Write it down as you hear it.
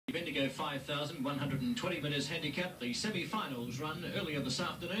Bendigo 5,120 metres handicap, the semi-finals run earlier this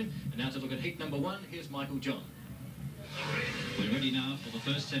afternoon. And now to look at heat number 1, here's Michael John. We're ready now for the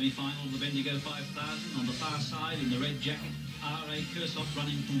first semi-final of the Bendigo 5,000. On the far side, in the red jacket, R.A. Kersop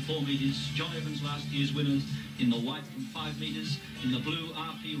running from 4 metres. John Evans, last year's winners, in the white from 5 metres. In the blue,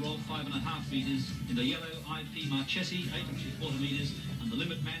 R.P. Roll, 5.5 metres. In the yellow, I.P. Marchesi, 8.25 metres. And the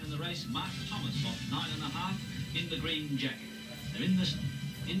limit man in the race, Mark Thomas, off 9.5 in the green jacket. They're in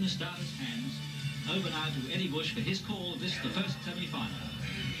the starter's hands. Over now to Eddie Bush for his call. This is the first semi-final.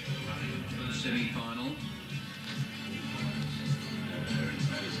 First semi-final.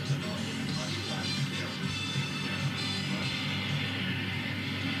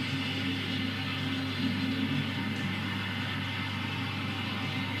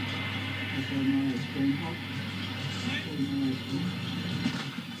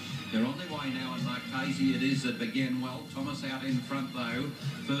 They're on their way now, and Marchesi it is that began well. Thomas out in front though.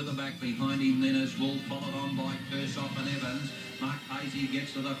 Further back behind him then is Wolf, followed on by Kersop and Evans. Marchesi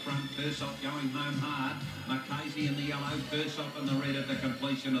gets to the front, Kersop going home hard. Marchesi in the yellow, Kersop in the red at the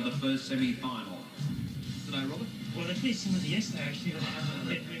completion of the first semi-final. Today, Robert? Well, it's very similar to yesterday actually.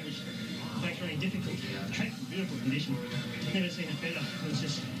 That ring was very difficult. The track was beautiful condition. I've never seen it better. It's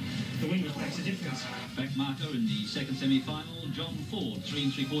just the wind makes a difference. Back marker in the second semi-final, John Ford,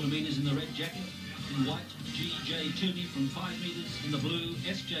 3 3/4 metres in the red jacket. In white, G.J. Toomey from 5 metres. In the blue,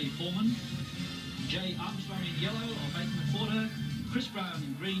 S.J. Foreman. J. Armstrong in yellow of 8.25. Chris Brown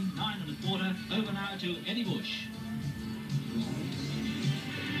in green, 9.25. Over now to Eddie Bush.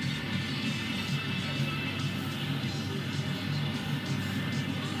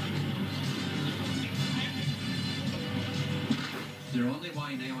 They're on their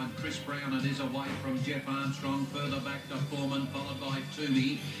way now, and Chris Brown, it is away from Jeff Armstrong, further back to Foreman, followed by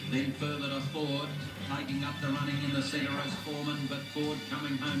Toomey, then further to Ford, taking up the running in the centre as Foreman, but Ford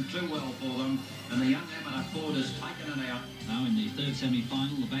coming home too well for them, and the young amateur Ford has taken it out. Now in the third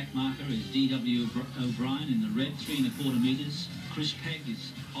semi-final, the back marker is D.W. O'Brien in the red, 3 1/4 metres. Chris Pegg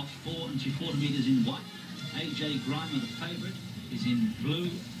is off 4 3/4 metres in white. A.J. Grimer, the favourite, is in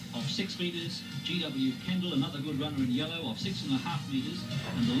blue, of 6 metres. G.W. Kendall, another good runner in yellow, of 6.5 metres.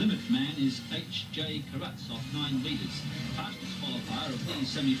 And the limit man is H.J. Karatz, off 9 metres. Fastest qualifier of these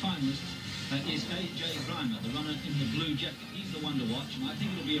semi-finalists is A.J. Grimer, the runner in the blue jacket. He's the one to watch, and I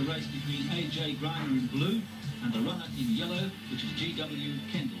think it'll be a race between A.J. Grimer in blue and the runner in yellow, which is G.W.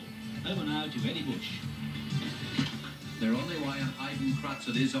 Kendall. Over now to Eddie Bush. They're on their way, and Aidan Krutz,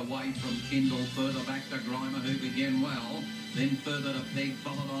 it is away from Kendall, further back to Grimer, who began well. Then further to Pegg,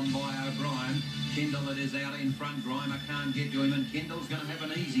 followed on by O'Brien. Kendall, it is out in front. Grimer can't get to him, and Kendall's going to have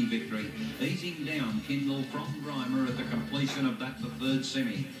an easy victory. Easing down Kendall from Grimer at the completion of that, the third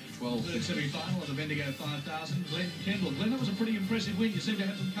semi. Third semi-final of the Bendigo 5,000. Glenn Kendall. Glenn, that was a pretty impressive win. You seem to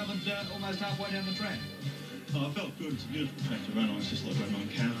have them covered almost halfway down the track. Oh, I felt good. It's a beautiful track to run on. It's just like running on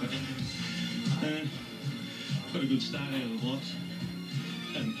carpet. Got a good start out of the blocks.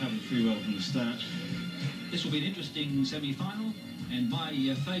 Hadn't covered pretty well from the start. This will be an interesting semi-final, and my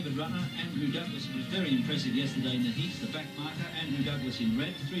favourite runner, Andrew Douglas, was very impressive yesterday in the heats. The back marker, Andrew Douglas in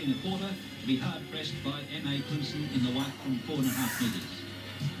red, 3 1/4, to be hard pressed by M.A. Clemson in the white from 4.5 metres.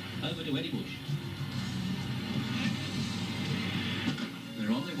 Over to Eddie Bush.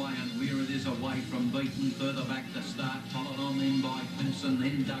 They're on their way, and Weir it is away from Beaton, further back to start, followed on then by Clemson,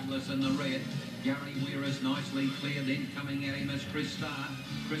 then Douglas in the red. Gary Weir is nicely clear, then coming at him is Chris Starr.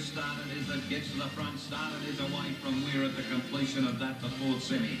 Chris Starr it is that gets to the front. Starr it is away from Weir at the completion of that, the fourth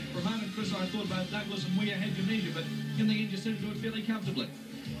semi. For a moment, Chris, I thought both Douglas and Weir had you measured, but in the end you seemed to do it fairly comfortably.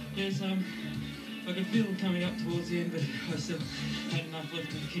 Yes, I could feel them coming up towards the end, but I still had enough left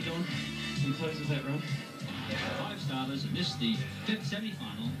to kick on and close with that run. 5 starters, and this is the 5th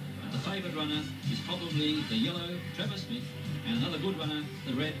semi-final, and the favourite runner is probably the yellow, Trevor Smith, and another good runner,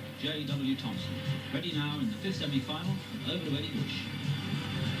 the red, J.W. Thompson. Ready now in the 5th semi-final, over to Eddie Bush.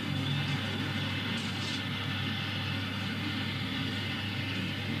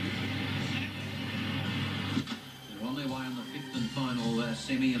 They're on their way on the 5th and final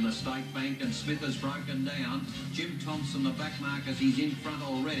semi in the State Bank, and Smith has broken down. Jim Thompson, the back markers, he's in front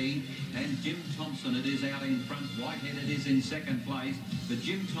already, and Jim Thompson, it is out in front. Whitehead, it is in second place, but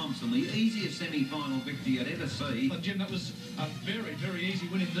Jim Thompson, the easiest semi-final victory you'd ever see. But Jim, that was a very, very easy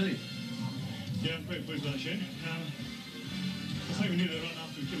win indeed. Yeah, I'm pretty pleased with that, Shane. I think we need to run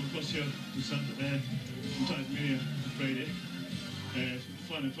after we came across here to Santa Tasmania on Friday.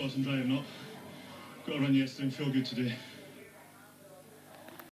 Flying across and driving up. Got a run yesterday and feel good today.